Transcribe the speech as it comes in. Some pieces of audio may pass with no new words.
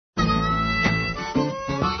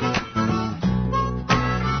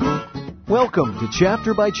Welcome to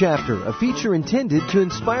Chapter by Chapter, a feature intended to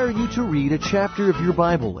inspire you to read a chapter of your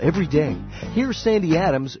Bible every day. Here's Sandy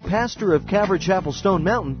Adams, pastor of Calvary Chapel Stone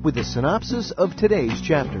Mountain, with a synopsis of today's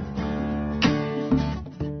chapter.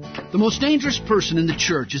 The most dangerous person in the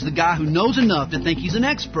church is the guy who knows enough to think he's an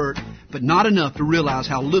expert, but not enough to realize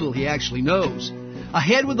how little he actually knows. A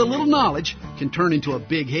head with a little knowledge can turn into a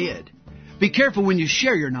big head. Be careful when you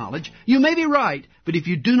share your knowledge. You may be right, but if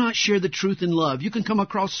you do not share the truth in love, you can come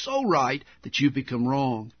across so right that you become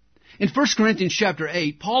wrong. In 1 Corinthians chapter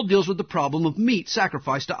 8, Paul deals with the problem of meat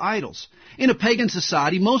sacrificed to idols. In a pagan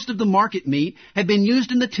society, most of the market meat had been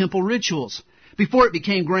used in the temple rituals. Before it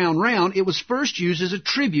became ground round, it was first used as a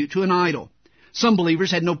tribute to an idol. Some believers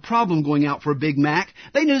had no problem going out for a Big Mac.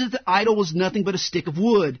 They knew that the idol was nothing but a stick of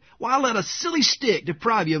wood. Why let a silly stick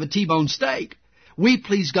deprive you of a T-bone steak? We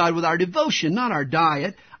please God with our devotion, not our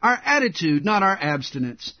diet, our attitude, not our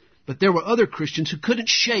abstinence. But there were other Christians who couldn't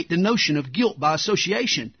shake the notion of guilt by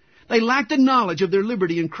association. They lacked the knowledge of their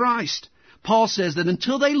liberty in Christ. Paul says that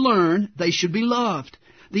until they learn, they should be loved.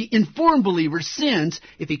 The informed believer sins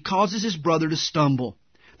if he causes his brother to stumble.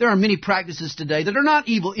 There are many practices today that are not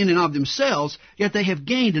evil in and of themselves, yet they have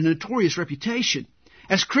gained a notorious reputation.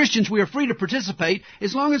 As Christians, we are free to participate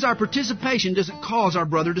as long as our participation doesn't cause our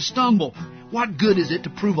brother to stumble. What good is it to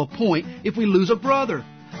prove a point if we lose a brother?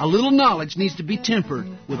 A little knowledge needs to be tempered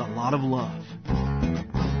with a lot of love.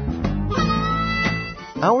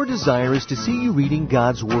 Our desire is to see you reading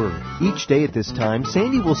God's Word. Each day at this time,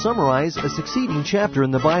 Sandy will summarize a succeeding chapter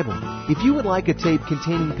in the Bible. If you would like a tape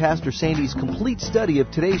containing Pastor Sandy's complete study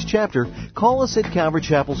of today's chapter, call us at Calvary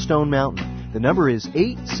Chapel Stone Mountain. The number is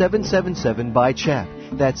 8777-BY-CHAP.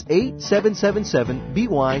 That's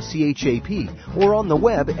 8777-BYCHAP, or on the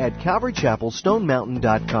web at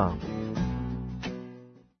calvarychapelstonemountain.com.